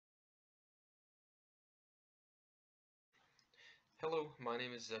Hello, my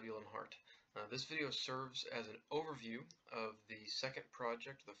name is Zebulon Hart. This video serves as an overview of the second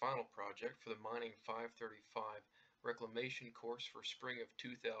project, the final project for the Mining 535 Reclamation course for spring of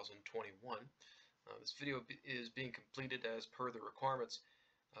 2021. This video is being completed as per the requirements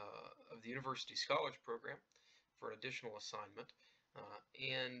of the University Scholars Program for an additional assignment.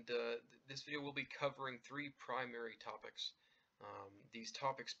 This video will be covering three primary topics. These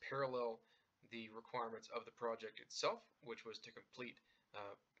topics parallel the requirements of the project itself, which was to complete,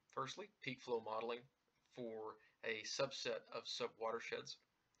 firstly, peak flow modeling for a subset of subwatersheds,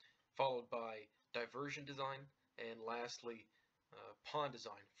 followed by diversion design, and lastly, pond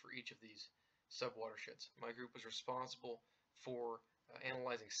design for each of these subwatersheds. My group was responsible for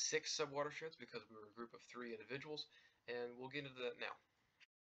analyzing 6 subwatersheds because we were a group of 3 individuals, and we'll get into that now.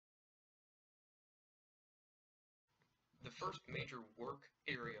 The first major work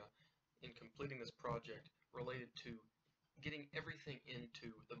area in completing this project related to getting everything into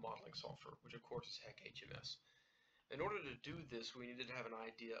the modeling software, which of course is HEC-HMS. In order to do this, we needed to have an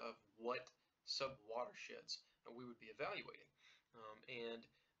idea of what subwatersheds we would be evaluating. And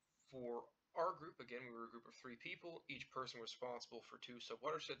for our group, again, we were a group of 3 people. Each person was responsible for 2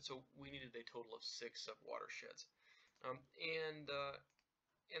 subwatersheds, so we needed a total of 6 subwatersheds. And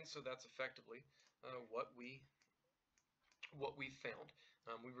so that's effectively what we found.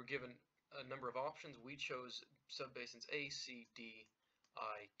 We were given a number of options. We chose subbasins A, C, D,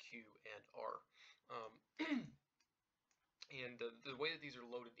 I, Q, and R. The way that these are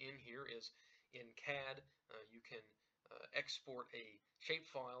loaded in here is in CAD. You can export a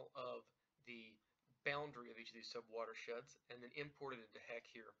shapefile of the boundary of each of these subwatersheds and then import it into HEC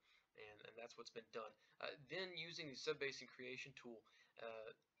here, and that's what's been done. Then using the subbasin creation tool,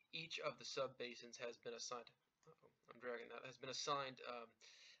 each of the subbasins has been assigned has been assigned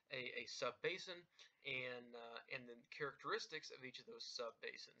a subbasin, and then characteristics of each of those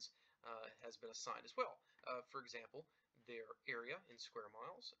subbasins has been assigned as well. For example, their area in square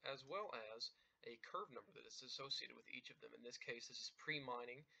miles, as well as a curve number that is associated with each of them. In this case, this is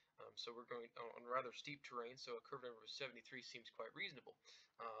pre-mining, so we're going on rather steep terrain, so a curve number of 73 seems quite reasonable.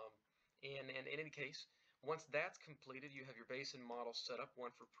 And in any case, once that's completed, you have your basin model set up,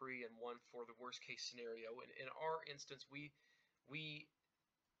 one for pre and one for the worst case scenario. And in our instance, the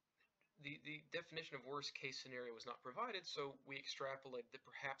definition of worst case scenario was not provided, so we extrapolated that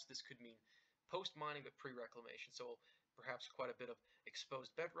perhaps this could mean post-mining but pre-reclamation. So perhaps quite a bit of exposed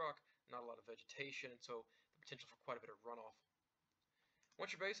bedrock, not a lot of vegetation, and so the potential for quite a bit of runoff.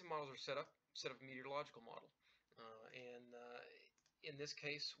 Once your basin models are set up a meteorological model. In this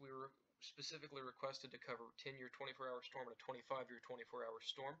case, we were specifically requested to cover 10-year 24-hour storm and a 25-year 24-hour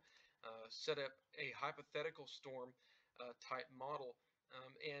storm, set up a hypothetical storm type model,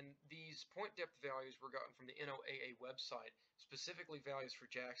 and these point depth values were gotten from the NOAA website, specifically values for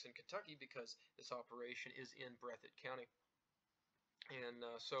Jackson, Kentucky, because this operation is in Breathitt County. And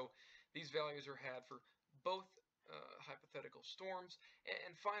so these values are had for both hypothetical storms.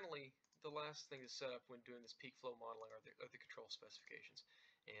 And finally, the last thing to set up when doing this peak flow modeling are the control specifications.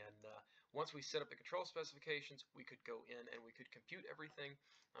 And once we set up the control specifications, we could go in and we could compute everything.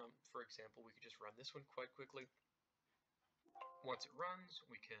 For example, we could just run this one quite quickly. Once it runs,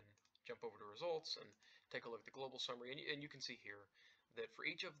 we can jump over to results and take a look at the global summary. And you can see here that for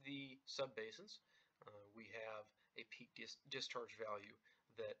each of the subbasins, we have a peak discharge value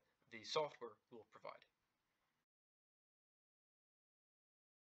that the software will provide.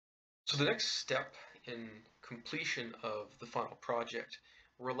 So the next step in completion of the final project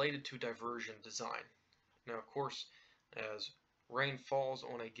related to diversion design. Now, of course, as rain falls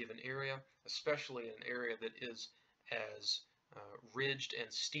on a given area, especially in an area that is as ridged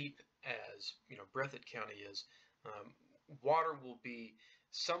and steep as Breathitt County is, water will be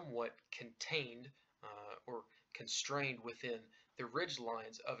somewhat contained or constrained within the ridge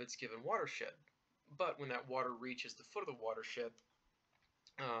lines of its given watershed. But when that water reaches the foot of the watershed,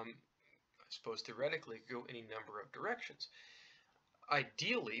 I suppose theoretically it could go any number of directions.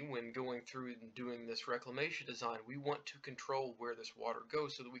 Ideally, when going through and doing this reclamation design, we want to control where this water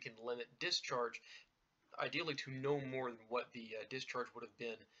goes so that we can limit discharge, ideally to no more than what the discharge would have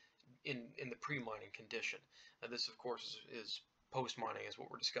been in the pre-mining condition. This, of course, is post-mining is what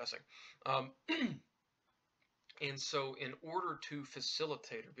we're discussing. And so in order to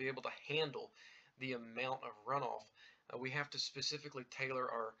facilitate or be able to handle the amount of runoff, we have to specifically tailor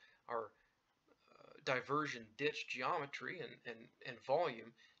our diversion ditch geometry and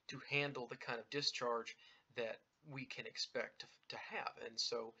volume to handle the kind of discharge that we can expect to have. And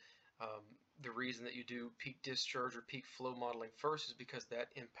so the reason that you do peak discharge or peak flow modeling first is because that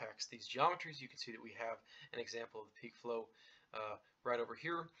impacts these geometries. You can see that we have an example of the peak flow right over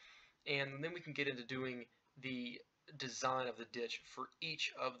here. And then we can get into doing the design of the ditch for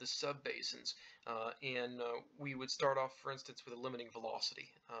each of the subbasins. We would start off, for instance, with a limiting velocity.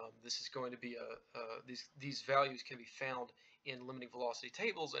 This is going to be these values can be found in limiting velocity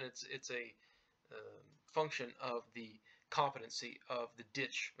tables, and it's a function of the competency of the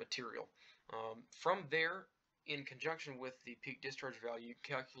ditch material. From there, in conjunction with the peak discharge value, you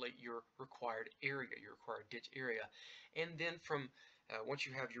calculate your required area, your required ditch area. And then from once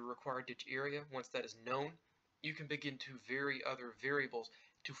you have your required ditch area, once that is known, you can begin to vary other variables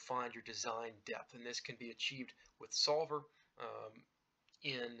to find your design depth. And this can be achieved with Solver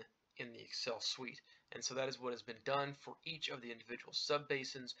in the Excel suite. And so that is what has been done for each of the individual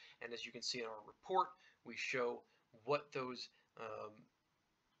subbasins. And as you can see in our report, we show what those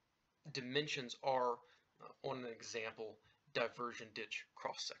dimensions are on an example diversion ditch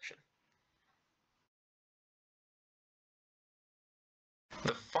cross section.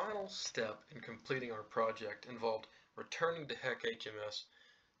 The final step in completing our project involved returning to HEC HMS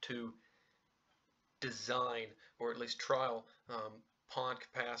to design, or at least trial, pond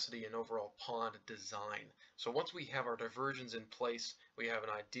capacity and overall pond design. So once we have our diversions in place, we have an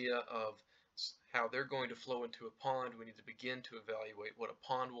idea of how they're going to flow into a pond. We need to begin to evaluate what a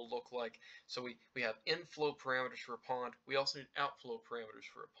pond will look like. So we have inflow parameters for a pond. We also need outflow parameters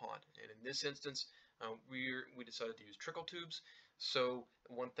for a pond. And in this instance, we decided to use trickle tubes. So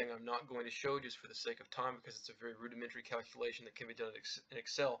one thing I'm not going to show just for the sake of time, because it's a very rudimentary calculation that can be done in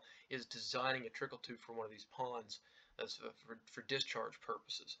Excel, is designing a trickle tube for one of these ponds as for discharge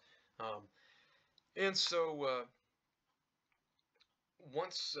purposes. And so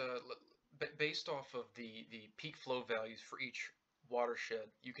once based off of the peak flow values for each watershed,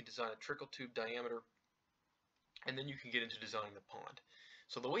 you can design a trickle tube diameter, and then you can get into designing the pond.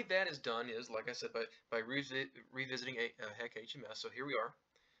 So the way that is done is, like I said, by revisiting a HEC HMS. So here we are.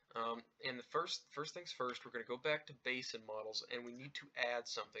 And the first things first, we're going to go back to basin models, and we need to add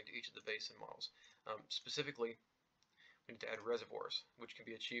something to each of the basin models. Specifically, we need to add reservoirs, which can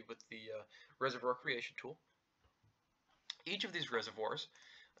be achieved with the reservoir creation tool. Each of these reservoirs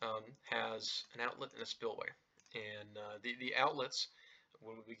has an outlet and a spillway. And the outlets,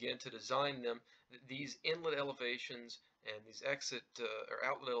 when we begin to design them, these inlet elevations and these exit or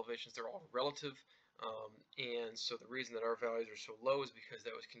outlet elevations, they're all relative. And so the reason that our values are so low is because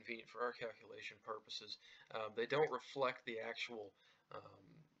that was convenient for our calculation purposes. They don't reflect the actual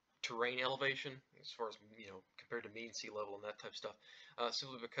terrain elevation as far as, compared to mean sea level and that type of stuff,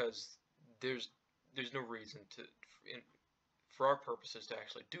 simply because there's no reason for our purposes to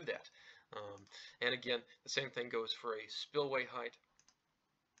actually do that. And again, the same thing goes for a spillway height.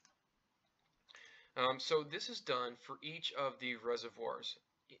 So this is done for each of the reservoirs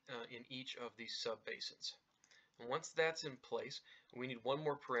in each of these subbasins. And once that's in place, we need one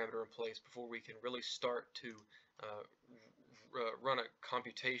more parameter in place before we can really start to run a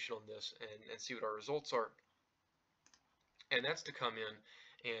computation on this and see what our results are. And that's to come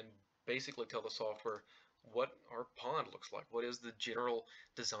in and basically tell the software what our pond looks like. What is the general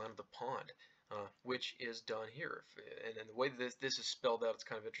design of the pond, which is done here. And the way that this is spelled out, it's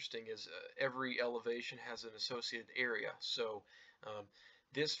kind of interesting, is every elevation has an associated area. So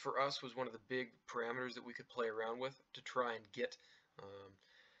this for us was one of the big parameters that we could play around with to try and get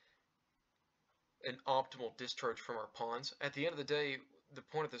an optimal discharge from our ponds. At the end of the day, the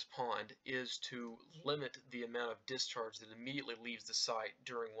point of this pond is to limit the amount of discharge that immediately leaves the site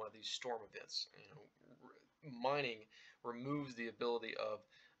during one of these storm events. Mining removes the ability of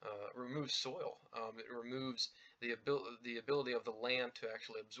removes soil. It removes the ability of the land to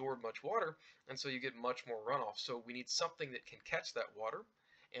actually absorb much water, and so you get much more runoff. So we need something that can catch that water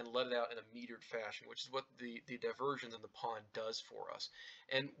and let it out in a metered fashion, which is what the diversions in the pond does for us.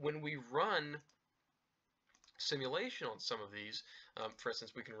 And when we run simulation on some of these, for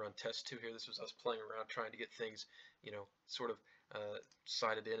instance, we can run test 2 here. This was us playing around trying to get things, sort of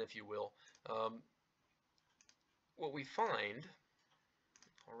sighted in, if you will. What we find,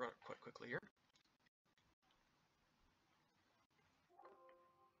 I'll run it quite quickly here.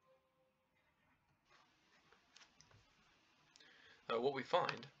 What we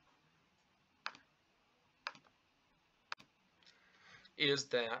find is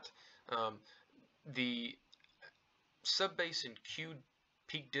that the subbasin Q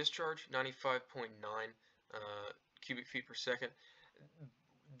peak discharge, 95.9 cubic feet per second.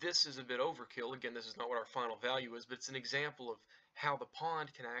 This is a bit overkill. Again, this is not what our final value is, but it's an example of how the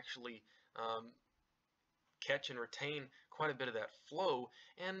pond can actually catch and retain quite a bit of that flow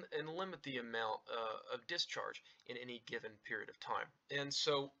and limit the amount of discharge in any given period of time. And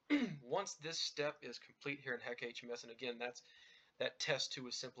so once this step is complete here in HEC HMS, and again, that's That test 2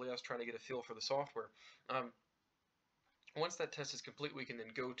 is simply us trying to get a feel for the software. Um, Once that test is complete, we can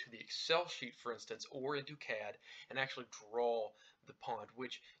then go to the Excel sheet, for instance, or into CAD and actually draw the pond,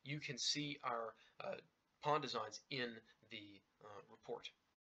 which you can see our pond designs in the report.